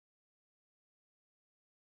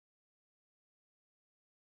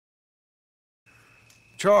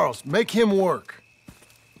Charles, make him work.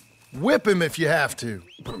 Whip him if you have to.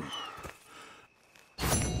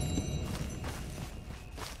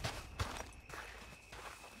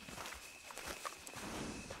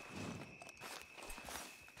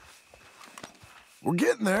 We're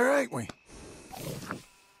getting there, ain't we?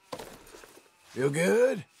 Feel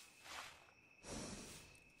good?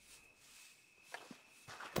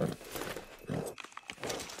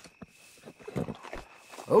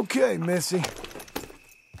 Okay, Missy.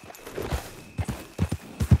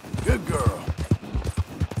 Good girl.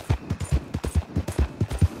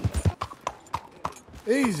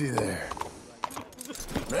 Easy there.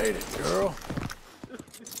 Made it, girl.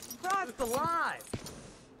 Cross the line.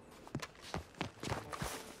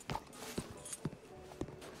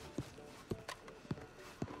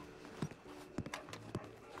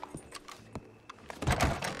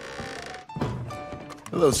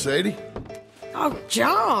 Hello, Sadie. Oh,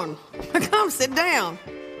 John. Come sit down.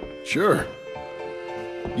 Sure.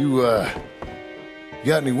 You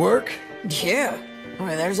got any work? Yeah.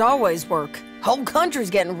 Well, there's always work. Whole country's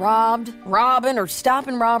getting robbed, robbing, or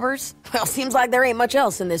stopping robbers. Well, seems like there ain't much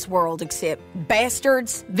else in this world except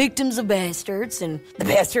bastards, victims of bastards, and the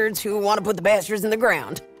bastards who want to put the bastards in the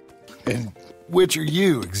ground. And which are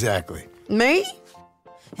you, exactly? Me?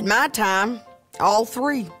 In my time, all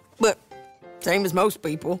three. But same as most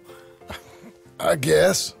people. I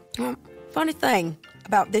guess. Funny thing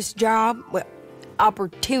about this job, well,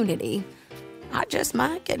 opportunity, I just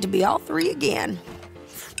might get to be all three again.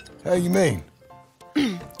 How you mean?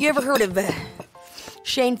 You ever heard of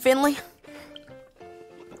Shane Finley?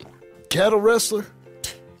 Cattle wrestler?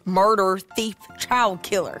 Murderer, thief, child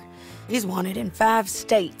killer. He's wanted in 5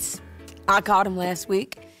 states. I caught him last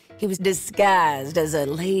week. He was disguised as a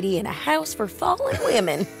lady in a house for fallen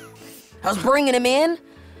women. I was bringing him in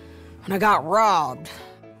when I got robbed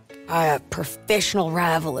by a professional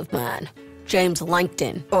rival of mine, James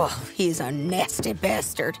Langton. Oh, he's a nasty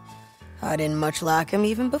bastard. I didn't much like him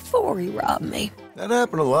even before he robbed me. That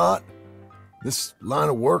happened a lot. This line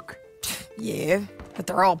of work. Yeah, but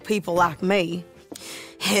they're all people like me.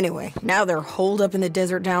 Anyway, now they're holed up in the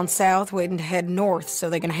desert down south waiting to head north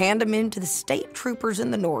so they can hand them in to the state troopers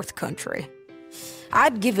in the north country.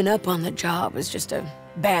 I'd given up on the job as just a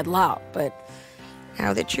bad lot, but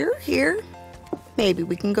now that you're here, maybe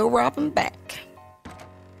we can go rob them back.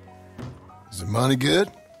 Is the money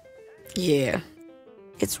good? Yeah,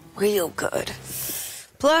 it's real good.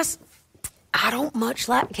 Plus, I don't much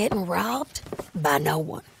like getting robbed by no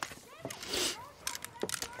one.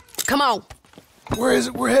 Come on. Where is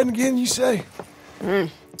it we're heading again, you say?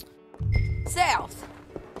 South.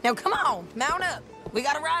 Now come on, mount up. We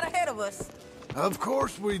got a ride ahead of us. Of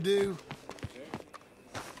course we do.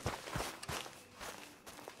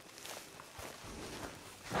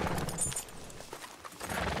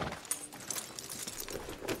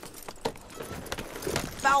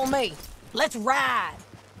 Follow me. Let's ride.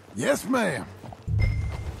 Yes, ma'am.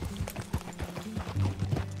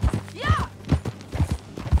 Yeah.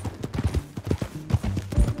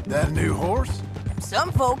 That a new horse?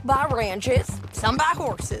 Some folk buy ranches, some buy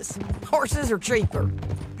horses. Horses are cheaper.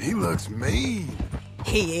 He looks mean.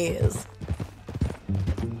 He is.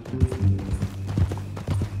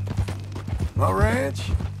 My ranch,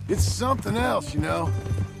 it's something else, you know.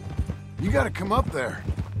 You gotta come up there.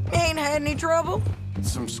 Ain't had any trouble?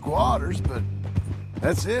 Some squatters, but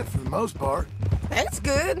that's it for the most part. That's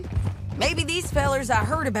good. Maybe these fellers I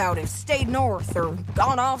heard about have stayed north or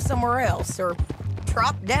gone off somewhere else or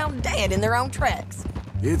dropped down dead in their own tracks.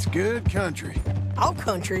 It's good country. All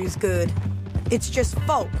country is good. It's just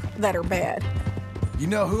folk that are bad. You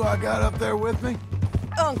know who I got up there with me?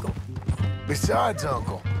 Uncle. Besides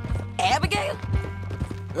Uncle. Abigail?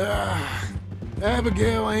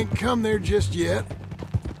 Abigail ain't come there just yet.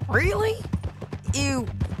 Really? You,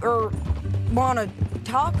 wanna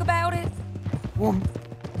talk about it? Well,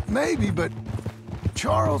 maybe, but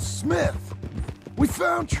Charles Smith. We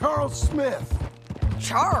found Charles Smith.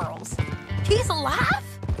 Charles? He's alive?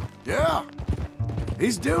 Yeah.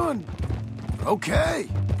 He's doing okay.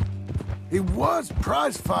 He was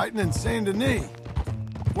prize fighting in Saint Denis.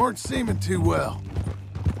 Weren't seeming too well.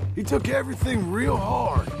 He took everything real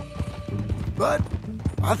hard. But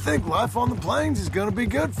I think life on the plains is gonna be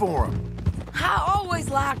good for him. I always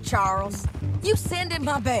liked Charles. You send him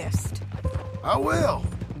my best. I will.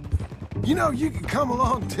 You know, you can come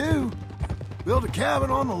along too. Build a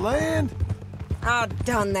cabin on the land. I've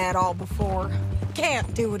done that all before.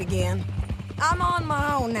 Can't do it again. I'm on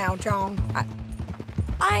my own now, John.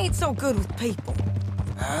 I ain't so good with people.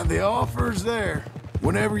 The offer's there,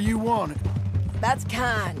 whenever you want it. That's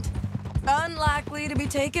kind. Unlikely to be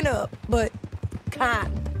taken up, but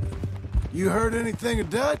kind. You heard anything of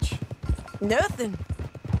Dutch? Nothing.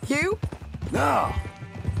 You? No.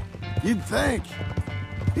 You'd think.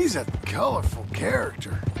 He's a colorful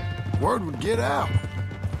character. Word would get out.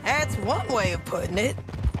 That's one way of putting it.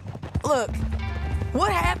 Look,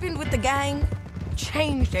 what happened with the gang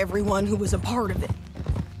changed everyone who was a part of it.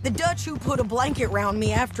 The Dutch who put a blanket round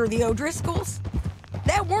me after the O'Driscolls,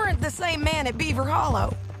 that weren't the same man at Beaver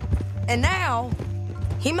Hollow. And now,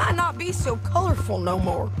 he might not be so colorful no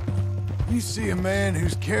more. You see a man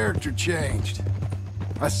whose character changed.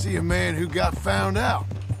 I see a man who got found out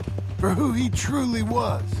for who he truly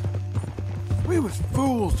was. We was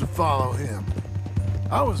fools to follow him.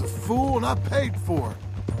 I was a fool and I paid for it.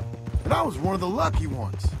 And I was one of the lucky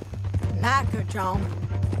ones. Micah, John.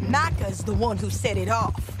 Micah's the one who set it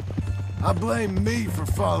off. I blame me for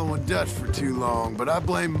following Dutch for too long, but I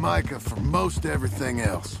blame Micah for most everything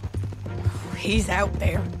else. He's out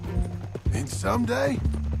there. And someday,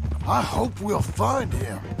 I hope we'll find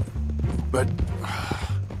him. But...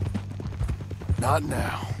 not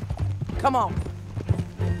now. Come on.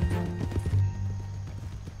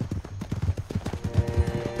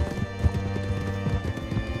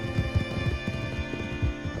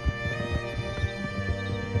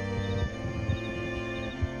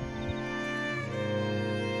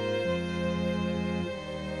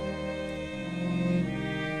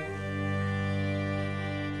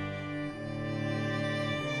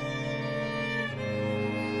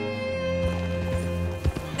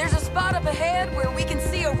 There's a spot up ahead where we can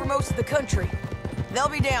see over most of the country. They'll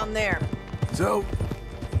be down there. So,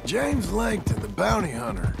 James Langton, the bounty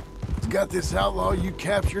hunter, has got this outlaw you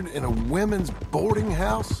captured in a women's boarding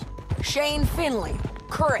house? Shane Finley,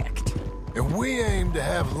 correct. And we aim to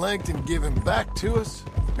have Langton give him back to us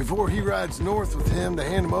before he rides north with him to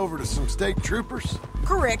hand him over to some state troopers?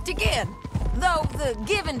 Correct again. Though the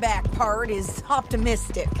giving back part is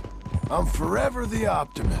optimistic. I'm forever the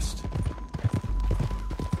optimist.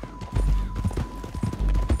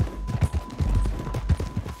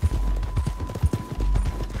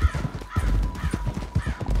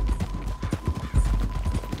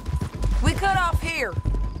 We cut off here.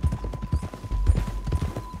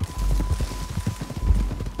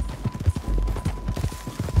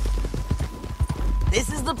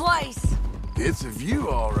 This is the place. It's a view,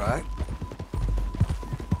 all right.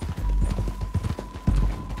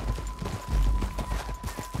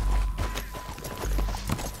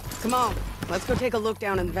 Come on, let's go take a look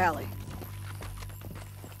down in the valley.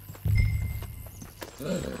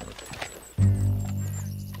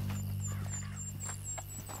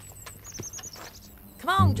 Come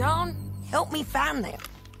on, John. Help me find them.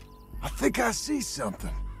 I think I see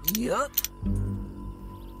something. Yup.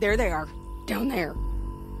 There they are, down there.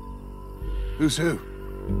 Who's who?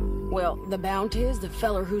 Well, the bounty is the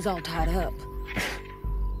feller who's all tied up.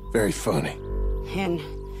 Very funny. And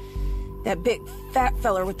that big fat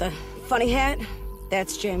feller with the funny hat,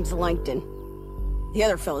 that's James Langton. The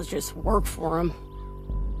other fellas just work for him.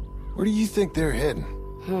 Where do you think they're heading?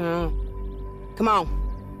 Come on,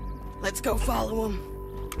 let's go follow them.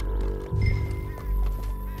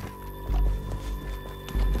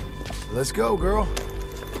 Let's go, girl.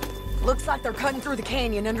 Looks like they're cutting through the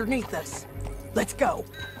canyon underneath us. Let's go.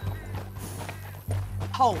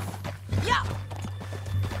 Hold. Yeah!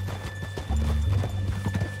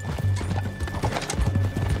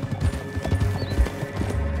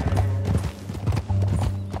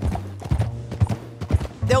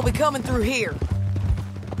 They'll be coming through here.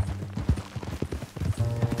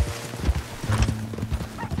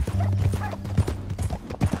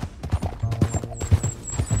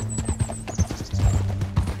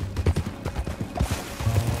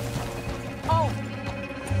 Oh,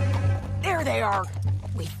 there they are.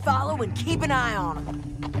 We follow and keep an eye on them.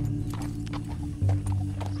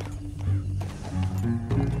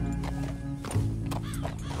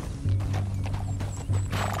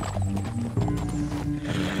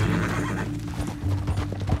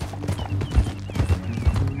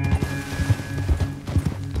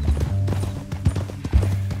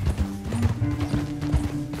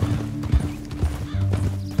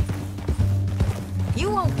 You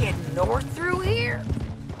won't get north through here?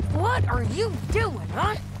 What are you doing,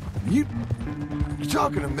 huh? You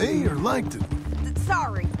talking to me or Langton?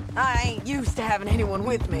 Sorry, I ain't used to having anyone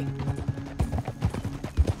with me.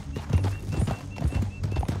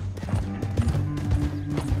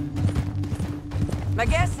 My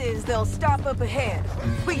guess is they'll stop up ahead.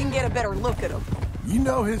 We can get a better look at them. You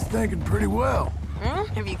know his thinking pretty well.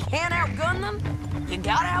 If you can't outgun them, you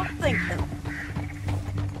gotta outthink them.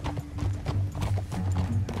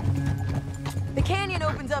 The canyon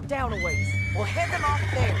opens up down a ways. We'll head them off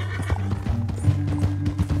there.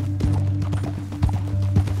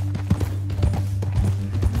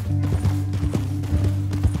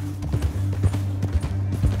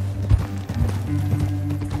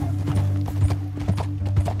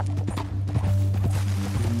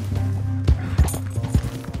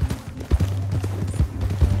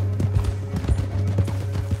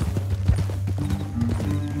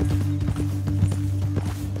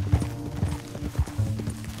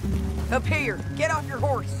 Up here, get off your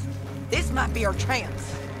horse. This might be our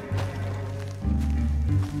chance.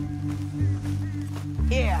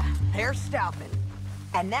 Yeah, they're stopping.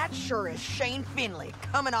 And that sure is Shane Finley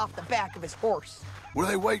coming off the back of his horse. What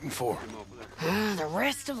are they waiting for? The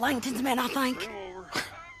rest of Langton's men, I think.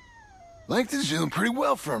 Langton's doing pretty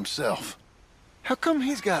well for himself. How come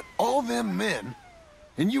he's got all them men,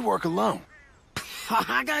 and you work alone?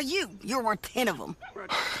 I got you. You're worth 10 of them.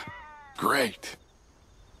 Great.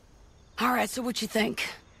 All right, so what you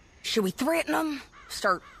think? Should we threaten them,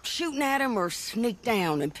 start shooting at them, or sneak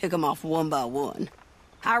down and pick them off one by one?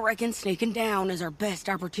 I reckon sneaking down is our best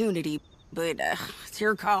opportunity, but it's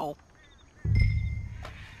your call.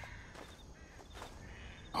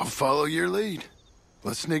 I'll follow your lead.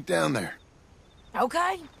 Let's sneak down there.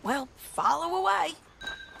 Okay, well, follow away.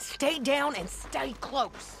 Stay down and stay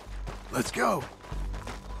close. Let's go.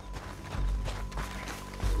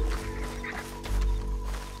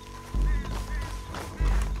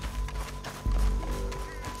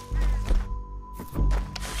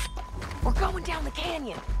 We're going down the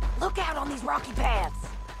canyon. Look out on these rocky paths.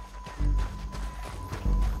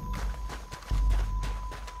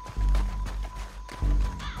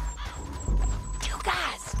 You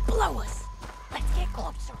guys, blow us. Let's get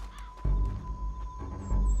closer.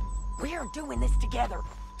 We're doing this together.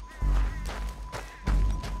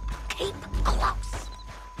 Keep close.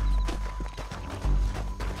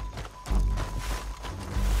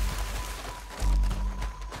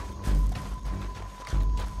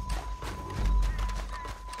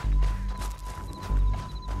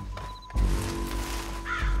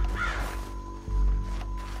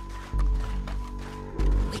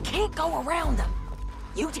 Can't go around them.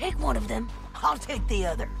 You take one of them, I'll take the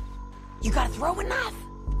other. You got a throwing knife?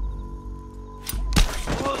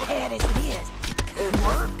 Head as it is. Good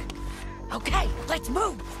work. Okay, let's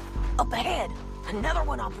move. Up ahead, another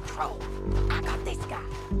one on patrol. I got this guy.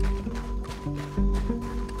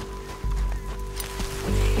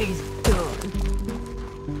 He's done.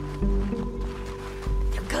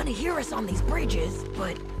 They're gonna hear us on these bridges,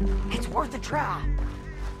 but it's worth a try.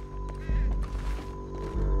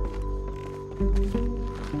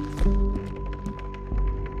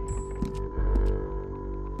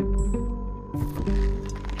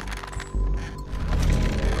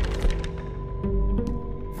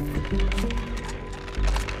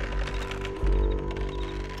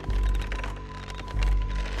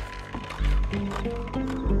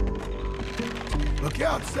 Look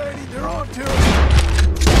out, Sadie, they're on to us.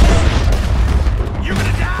 You're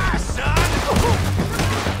gonna die, son!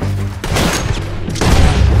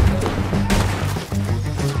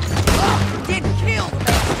 Didn't kill the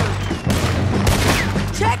bastard!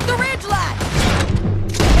 Check the ridgeline!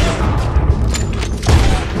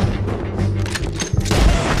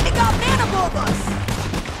 They got men above us!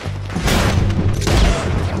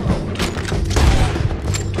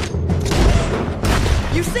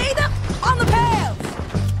 You see them? On the paths!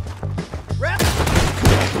 Rep.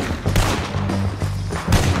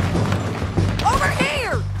 Over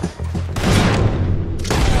here!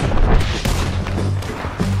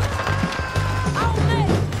 On me!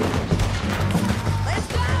 Let's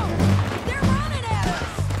go! They're running at us!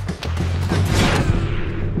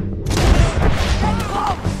 Stay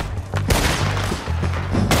close!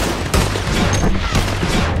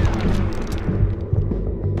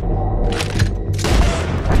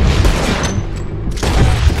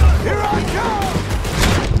 Here I come!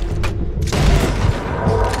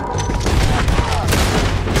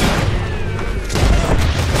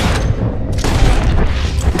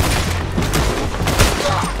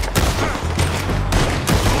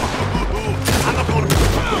 I'm not gonna...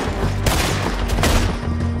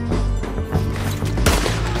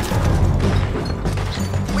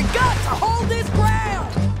 We got to hold this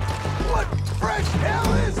ground! What fresh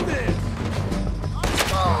hell is this?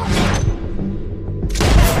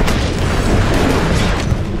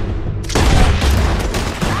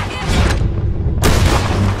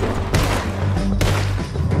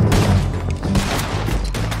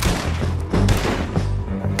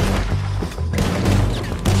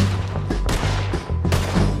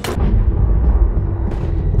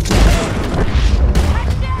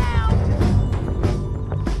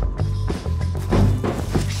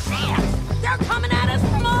 They're coming at us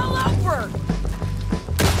from all over!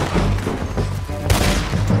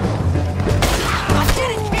 I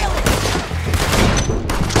didn't kill it!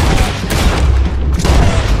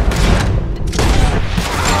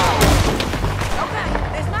 Okay,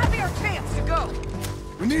 this might be our chance to go.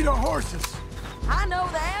 We need our horses. I know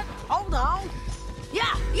that. Hold on.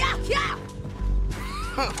 Yeah!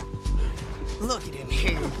 Huh. Look at him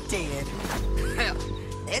here, dead. Hell,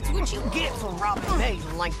 That's what you get for robbing me,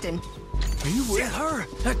 Langton. Are you with her?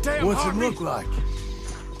 That damn What's it look like?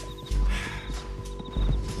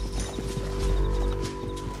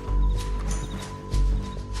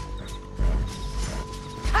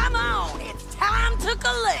 Come on, it's time to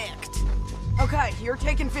collect. Okay, you're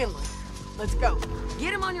taking Finley. Let's go.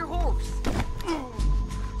 Get him on your horse.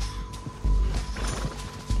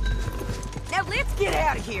 Now let's get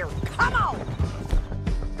out of here. Come on.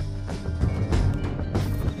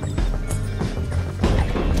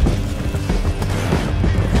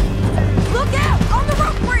 Look out! On the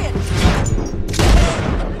rope bridge!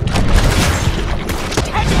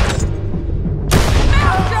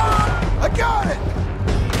 Out, John! I got it!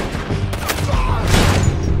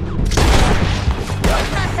 What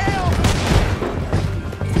the hell?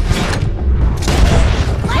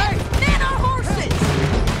 Hey, men on horses!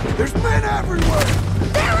 There's men everywhere!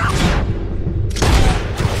 They're up!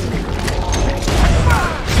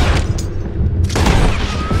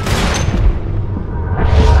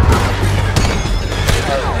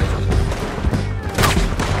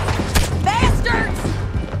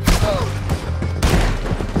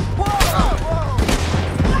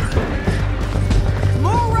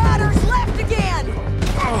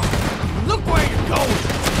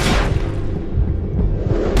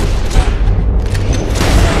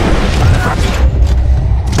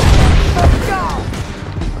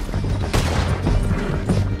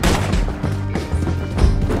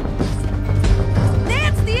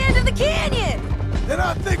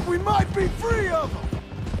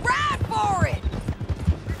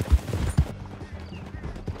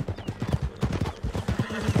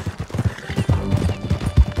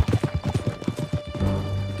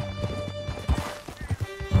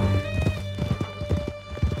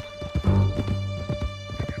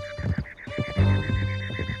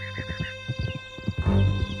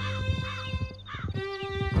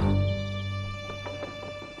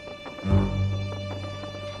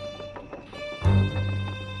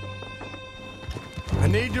 I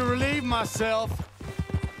need to relieve myself.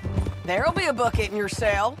 There'll be a bucket in your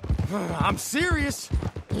cell. I'm serious.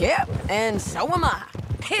 Yep, and so am I.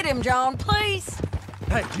 Hit him, John, please.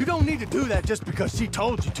 Hey, you don't need to do that just because she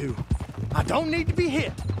told you to. I don't need to be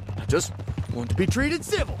hit. I just want to be treated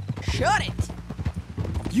civil. Shut it.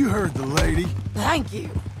 You heard the lady. Thank you.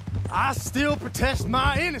 I still protest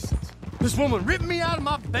my innocence. This woman ripped me out of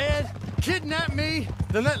my bed, kidnapped me,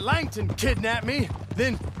 then let Langton kidnap me,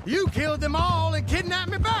 then you killed them all and kidnapped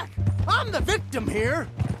me back. I'm the victim here.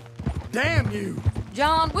 Damn you.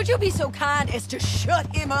 John, would you be so kind as to shut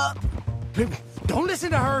him up? Don't listen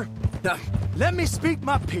to her. Now, let me speak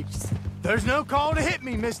my piece. There's no call to hit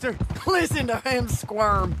me, mister. Listen to him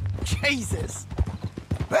squirm. Jesus.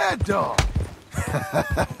 Bad dog.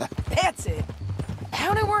 That's it.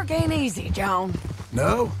 County work ain't easy, John.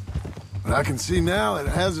 No, but I can see now it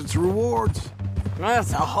has its rewards.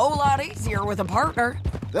 That's a whole lot easier with a partner.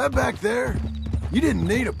 That back there, you didn't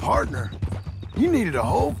need a partner. You needed a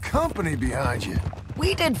whole company behind you.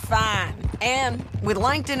 We did fine. And with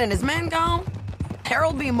Langton and his men gone,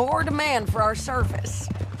 there'll be more demand for our service.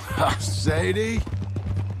 Sadie,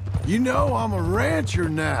 you know I'm a rancher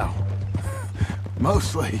now.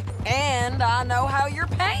 Mostly. And I know how you're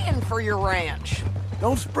paying for your ranch.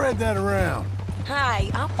 Don't spread that around.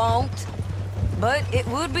 Hey, I won't. But it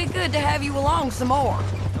would be good to have you along some more.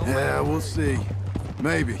 Yeah, we'll see.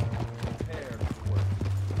 Maybe.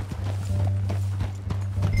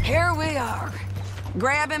 Here we are.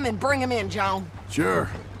 Grab him and bring him in, John. Sure.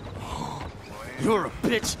 You're a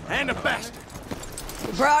bitch and a bastard.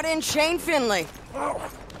 We brought in Shane Finley. Oh,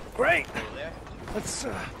 great. Let's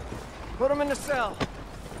put him in the cell.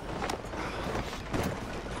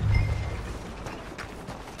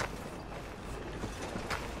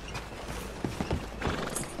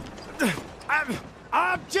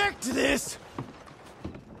 I object to this.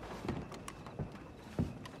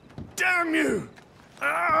 Damn you!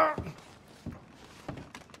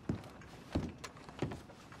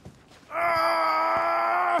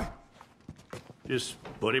 Just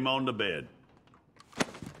put him on the bed.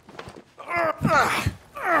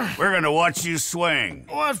 We're gonna watch you swing.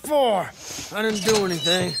 What for? I didn't do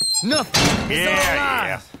anything. Nothing.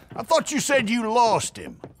 Yeah. I thought you said you lost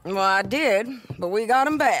him. Well, I did, but we got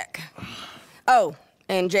him back. Oh,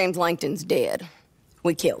 and James Langton's dead.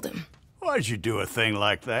 We killed him. Why'd you do a thing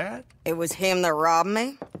like that? It was him that robbed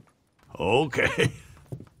me. Okay.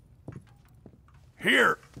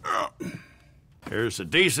 Here. Here's a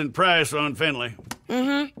decent price on Finley.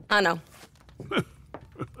 Mm-hmm, I know.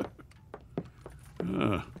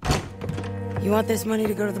 You want this money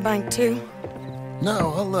to go to the bank, too?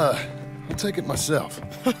 No, I'll take it myself.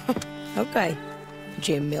 Okay.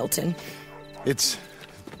 Jim Milton. It's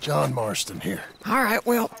John Marston here. All right,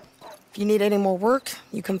 well, if you need any more work,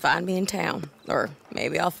 you can find me in town. Or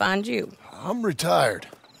maybe I'll find you. I'm retired.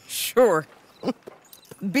 Sure.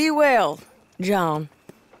 Be well, John.